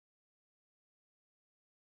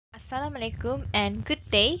Assalamualaikum and good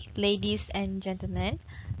day, ladies and gentlemen.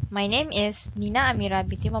 My name is Nina Amira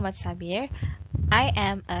binti Muhammad Sabir. I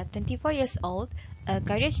am a 24 years old, a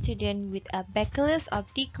graduate student with a Bachelor's of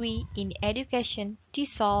Degree in Education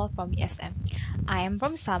TESOL from USM. I am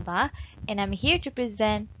from Sabah and I'm here to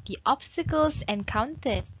present the obstacles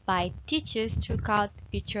encountered by teachers throughout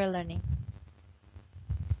virtual learning.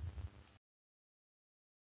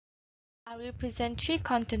 I will present three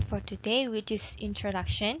content for today, which is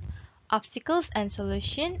introduction, obstacles and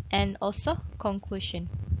solution, and also conclusion.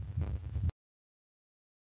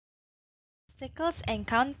 Obstacles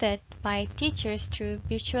encountered by teachers through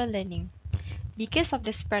virtual learning. Because of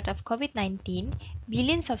the spread of COVID-19,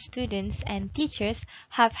 billions of students and teachers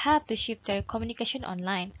have had to shift their communication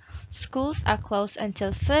online. Schools are closed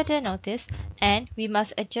until further notice, and we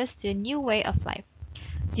must adjust to a new way of life.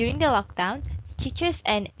 During the lockdown, teachers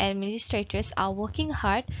and administrators are working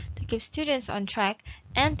hard to keep students on track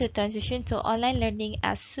and to transition to online learning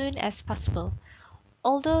as soon as possible.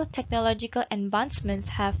 Although technological advancements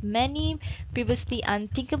have many previously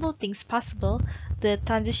unthinkable things possible, the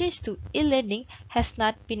transition to e-learning has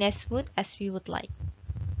not been as smooth as we would like.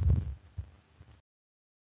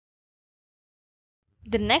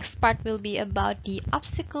 The next part will be about the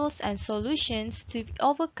obstacles and solutions to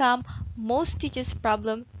overcome most teachers'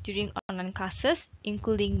 problems during online classes,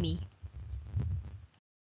 including me.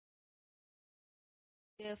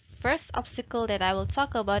 The first obstacle that I will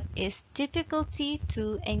talk about is difficulty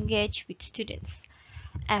to engage with students.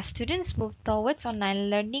 As students move towards online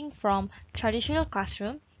learning from traditional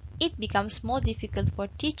classroom, it becomes more difficult for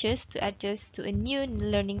teachers to adjust to a new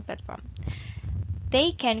learning platform.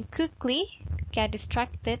 They can quickly get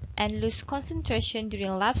distracted and lose concentration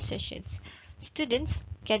during lab sessions. Students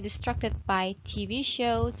get distracted by TV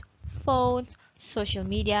shows, phones, social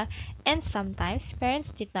media, and sometimes parents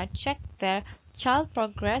did not check their child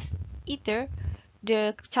progress. Either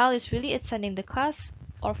the child is really attending the class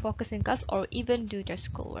or focus in class or even do their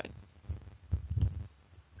schoolwork.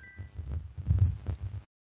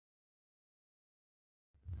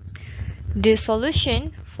 The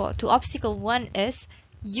solution to obstacle 1 is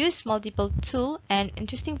use multiple tools and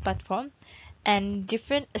interesting platform and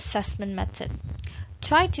different assessment method.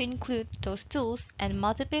 Try to include those tools and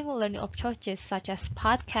multiple learning approaches such as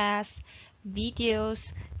podcasts,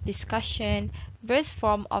 videos, discussion, various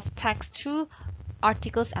form of text through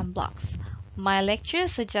articles and blogs. My lecturer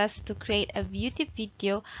suggests to create a YouTube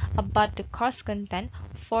video about the course content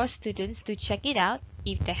for students to check it out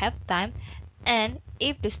if they have time and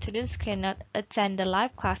if the students cannot attend the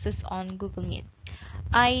live classes on Google Meet.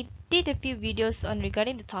 I did a few videos on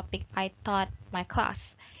regarding the topic I taught my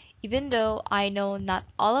class. Even though I know not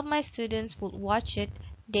all of my students would watch it,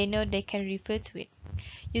 they know they can refer to it.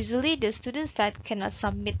 Usually the students that cannot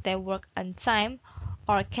submit their work on time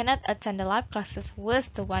or cannot attend the live classes was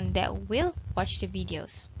the one that will watch the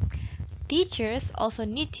videos. Teachers also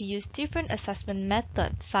need to use different assessment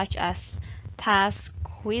methods such as tasks,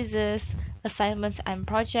 quizzes, assignments and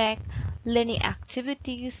projects, learning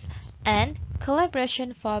activities, and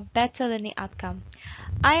collaboration for better learning outcome.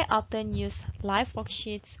 I often use live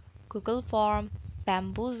worksheets, Google Form,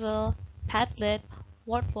 Bamboozle, Padlet,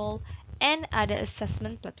 Wordwall, and other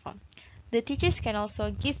assessment platforms. The teachers can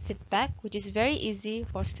also give feedback, which is very easy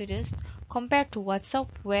for students compared to WhatsApp,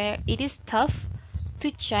 where it is tough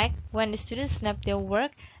to check when the students snap their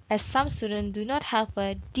work, as some students do not have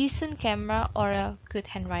a decent camera or a good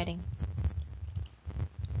handwriting.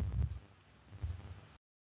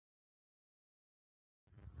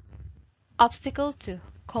 Obstacle 2.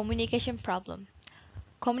 Communication problem.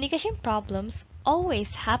 Communication problems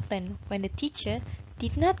always happen when the teacher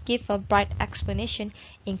did not give a bright explanation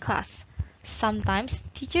in class. Sometimes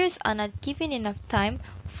teachers are not given enough time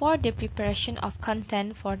for the preparation of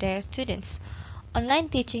content for their students. Online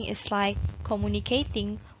teaching is like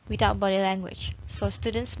communicating without body language, so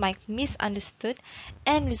students might misunderstood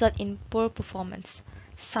and result in poor performance.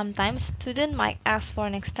 Sometimes students might ask for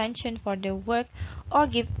an extension for their work or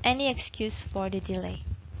give any excuse for the delay.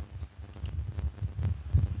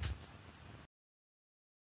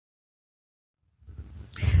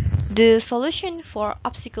 The solution for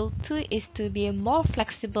obstacle 2 is to be more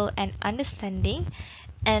flexible and understanding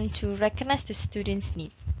and to recognize the student's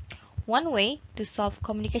need. One way to solve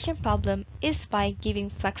communication problem is by giving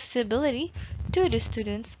flexibility to the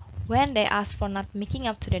students when they ask for not making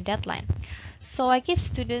up to the deadline. So I give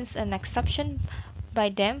students an exception by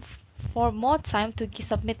them for more time to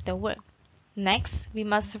submit their work. Next, we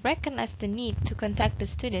must recognize the need to contact the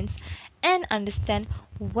students and understand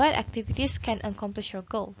what activities can accomplish your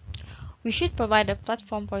goal. We should provide a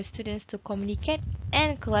platform for students to communicate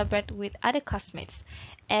and collaborate with other classmates.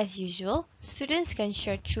 As usual, students can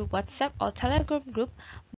share through WhatsApp or Telegram group,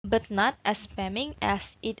 but not as spamming,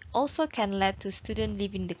 as it also can lead to students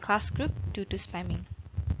leaving the class group due to spamming.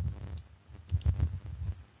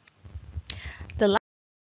 The last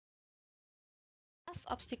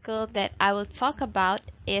obstacle that I will talk about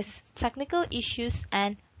is technical issues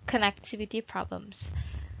and connectivity problems.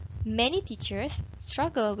 Many teachers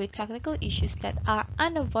struggle with technical issues that are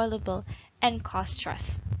unavoidable and cause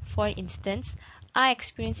stress. For instance, I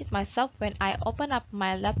experienced it myself when I opened up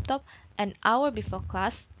my laptop an hour before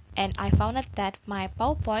class and I found out that my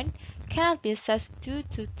PowerPoint cannot be accessed due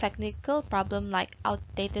to technical problem like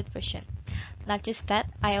outdated version. Not just that,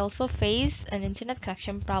 I also face an internet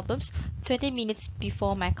connection problems 20 minutes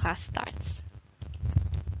before my class starts.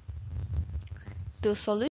 The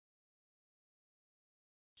solution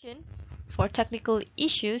for technical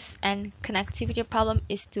issues and connectivity problem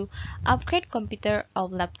is to upgrade computer or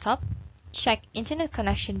laptop, check internet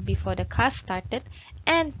connection before the class started,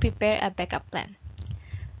 and prepare a backup plan.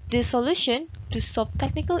 The solution to solve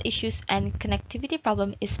technical issues and connectivity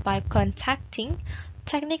problem is by contacting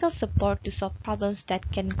technical support to solve problems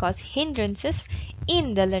that can cause hindrances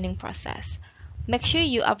in the learning process. Make sure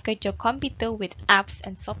you upgrade your computer with apps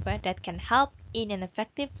and software that can help in an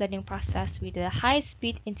effective learning process with a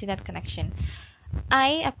high-speed internet connection.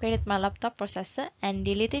 I upgraded my laptop processor and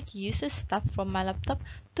deleted useless stuff from my laptop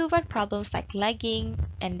to avoid problems like lagging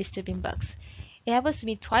and disturbing bugs. It happens to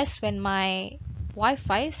me twice when my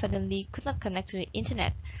Wi-Fi suddenly could not connect to the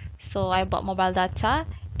internet. So I bought mobile data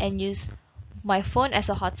and used my phone as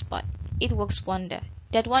a hotspot. It works wonder.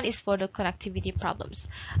 That one is for the connectivity problems.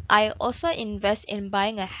 I also invest in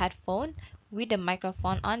buying a headphone with a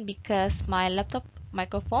microphone on because my laptop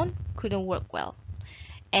microphone couldn't work well.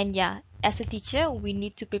 And yeah, as a teacher, we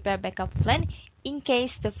need to prepare backup plan in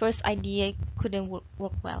case the first idea couldn't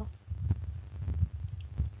work well.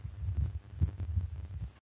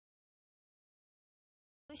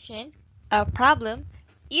 Solution, a problem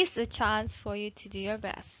is a chance for you to do your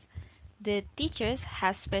best. The teachers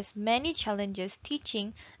has faced many challenges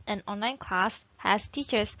teaching an online class as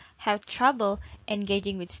teachers have trouble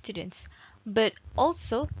engaging with students, but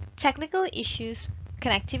also technical issues,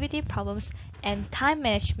 connectivity problems, and time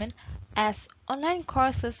management as online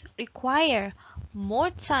courses require more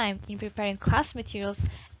time in preparing class materials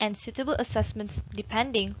and suitable assessments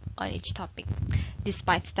depending on each topic.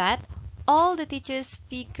 Despite that, all the teachers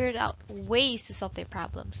figured out ways to solve their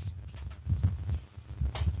problems.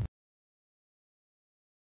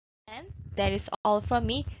 And that is all from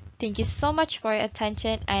me. Thank you so much for your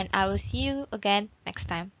attention, and I will see you again next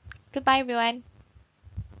time. Goodbye, everyone.